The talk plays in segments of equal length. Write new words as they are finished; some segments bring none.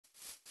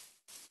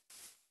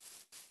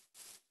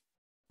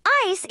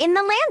Ice in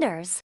the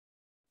landers.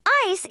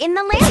 Ice in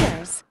the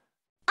landers.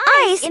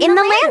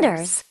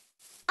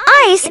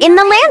 Ice in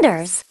the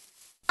landers.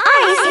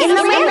 Ice in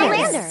the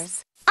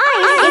landers. Ice in the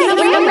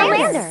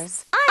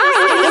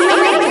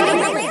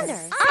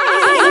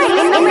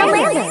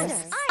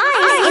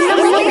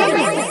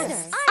landers.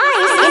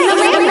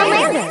 Ice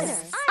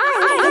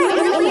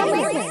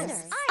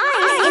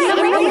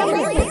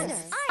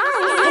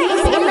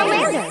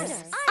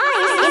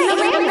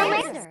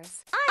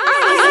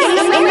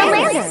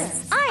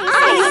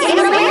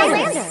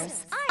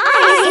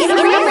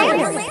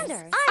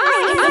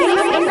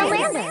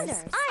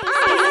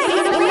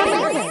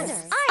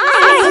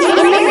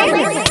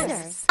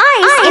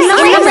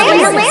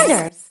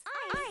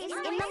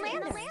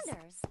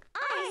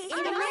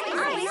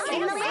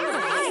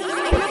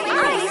the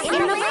landers.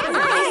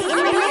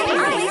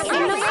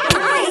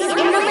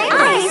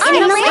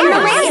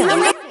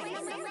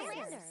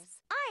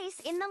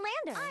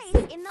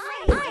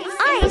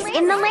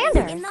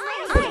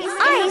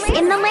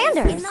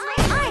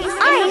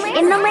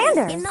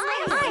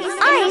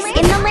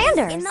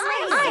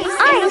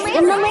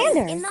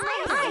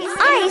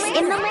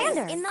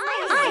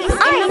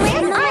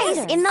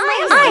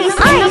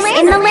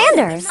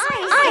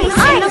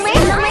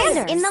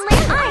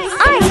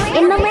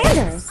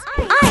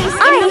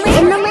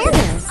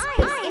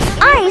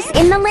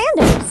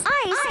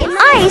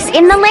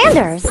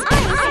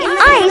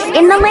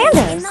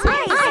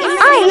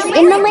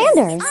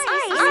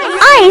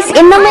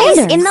 in the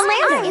landers.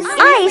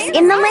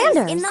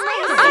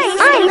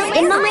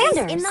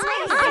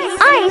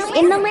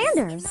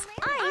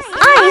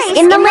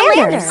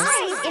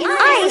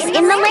 Ice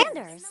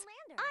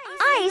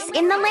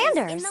in the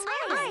landers.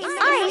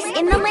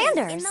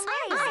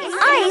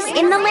 Ice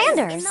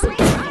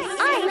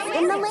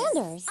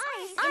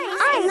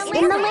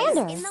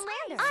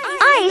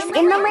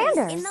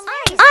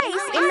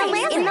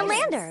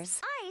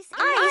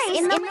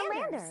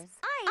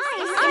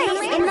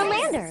in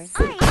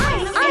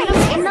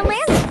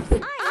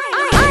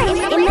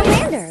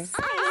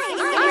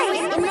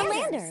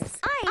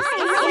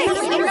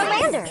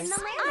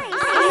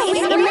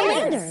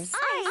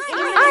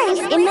the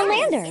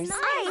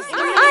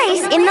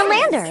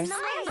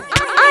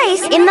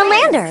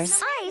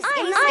landers.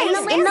 Ice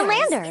in the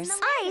landers.